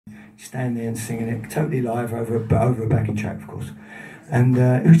stand there and singing it totally live over a backing track, of course. And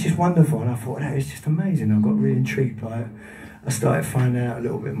it was just wonderful, and I thought that was just amazing. I got really intrigued by it. I started finding out a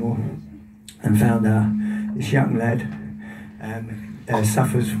little bit more, and found out this young lad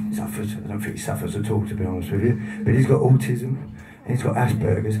suffers. I don't think he suffers at all, to be honest with you. But he's got autism, and he's got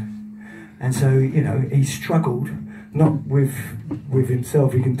Asperger's, and so you know he's struggled not with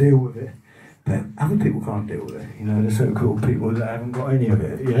himself. He can deal with it, but other people can't deal with it. You know, the so-called people that haven't got any of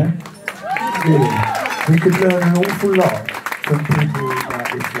it. You know, really, we could learn an awful lot from people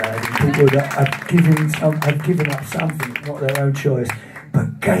like this lad, and people that have given up something, not their own choice,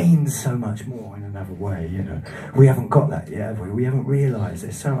 but gained so much more in another way. You know, we haven't got that yet, have we? We haven't realised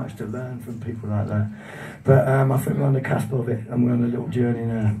there's so much to learn from people like that. But I think we're on the cusp of it, and we're on a little journey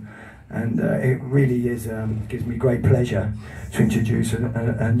now. And it really is gives me great pleasure to introduce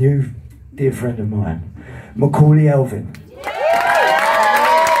a new dear friend of mine, Macauley Elvin.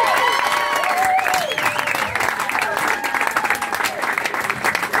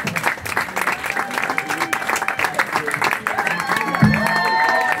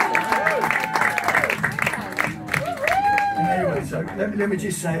 Let me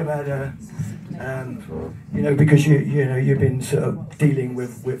just say about you know, because you know you've been sort of dealing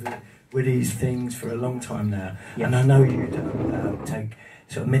with these things for a long time now, yes. And I know you don't take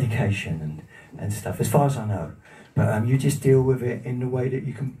sort of medication and stuff, as far as I know. But you just deal with it in the way that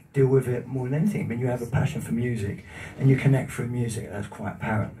you can deal with it more than anything. I mean, you have a passion for music, and you connect through music. That's quite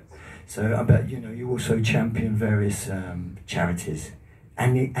apparent. So I bet you know you also champion various charities.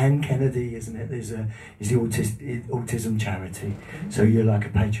 And Kennedy, isn't it? Is the autism charity. So you're like a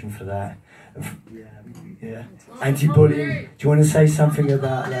patron for that. Yeah. Anti-bullying. Do you want to say something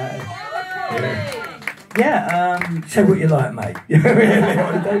about that? Yeah. Say what you like, mate. Don't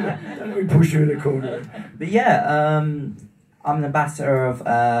let me push you in the corner. But yeah, I'm an ambassador of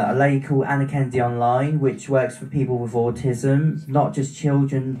a lady called Anna Kennedy Online, which works for people with autism, not just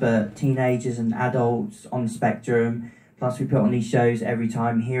children, but teenagers and adults on the spectrum. Plus, we put on these shows every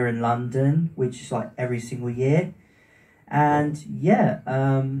time here in London, which is like every single year. And yeah,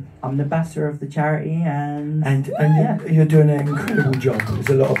 I'm the ambassador of the charity, and yeah. You're doing an incredible job. There's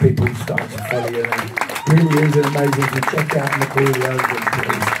a lot of people starting to follow you. And it really is amazing to check out Macauley Elvin,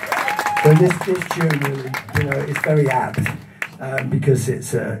 please. So this tune, really, you know, it's very apt because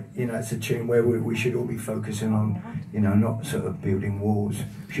it's you know, it's a tune where we should all be focusing on, you know, not sort of building walls.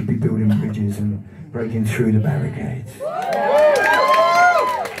 We should be building bridges and breaking through the barricades.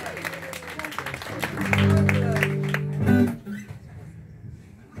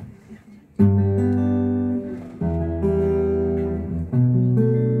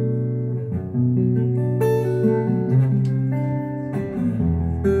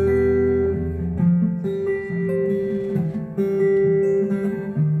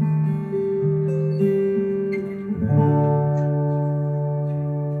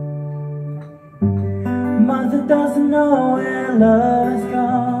 Mother doesn't know where love's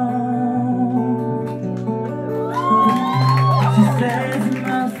gone. She says it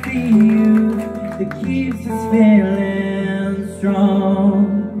must be you that keeps us feeling strong.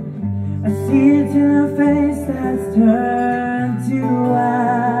 I see it in her face that's turned to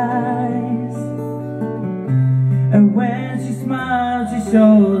eyes, and when she smiles she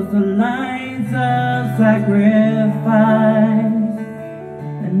shows the lines of sacrifice.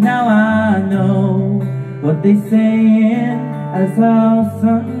 And now I know what they saying as our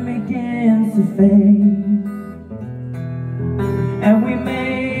sun begins to fade, and we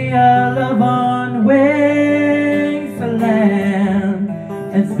made our love on wasteland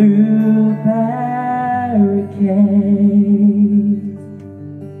and through barricades.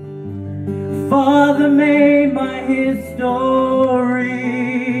 Father made my history,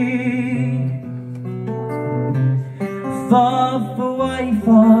 fought for what he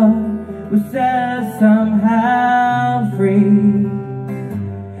fought, was set somehow free.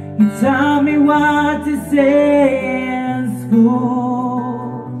 He taught me what to say in school.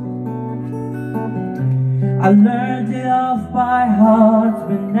 I learned it off by heart,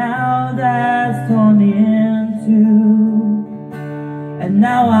 but now that's torn in two. And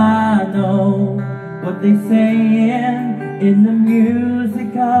now I know what they saying in the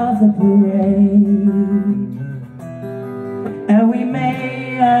music of the parade. And we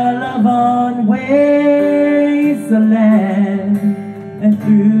made our love on wasteland and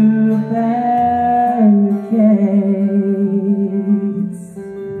through barricades.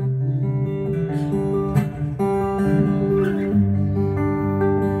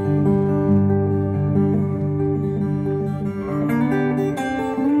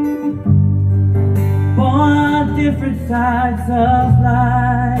 Born on different sides of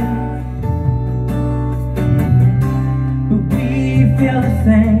life,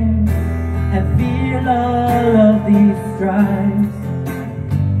 same and feel all of these stripes.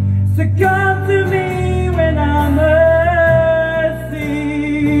 So come to me when I'm asleep,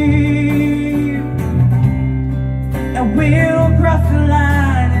 and we'll cross the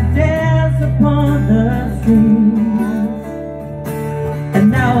line and dance upon the streets. And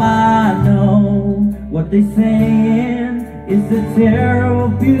now I know what they're saying is the terrible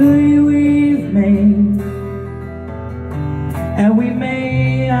beauty we've made, and we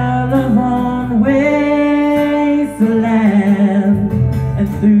made our love on wasteland and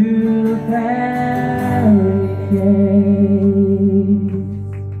through the barricades.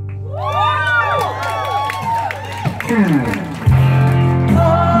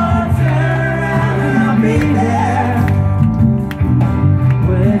 Oh, turn around and I'll be there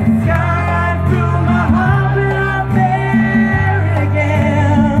with the sky through my heart, and I'll bear it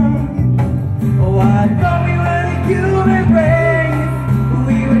again. Oh, I thought we were the human race, but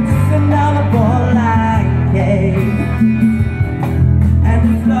we were just another barricade. And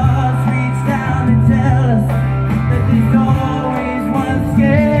the stars reach down and tell us that there's always one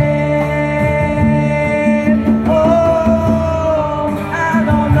escape. Oh, I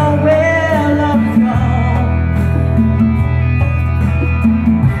don't know where love's gone,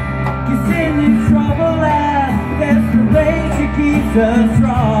 'cause in this trouble and desperation keeps us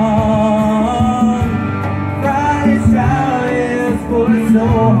strong. Friday showers for a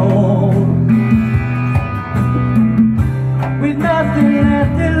soul, with nothing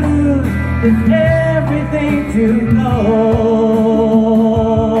left to lose, there's everything to know.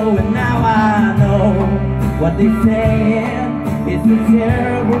 And now I know what they're saying is the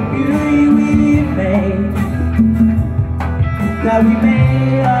terrible beauty we've made, that we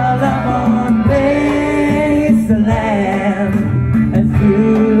made our love on wasteland and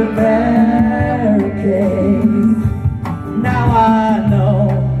through the barricades. Now I know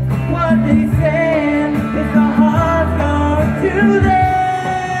what they're saying is the heart's gone to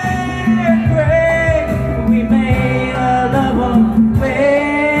their grave. We made our love on wasteland,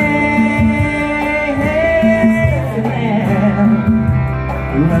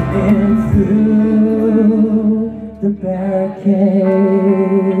 running through the barricades.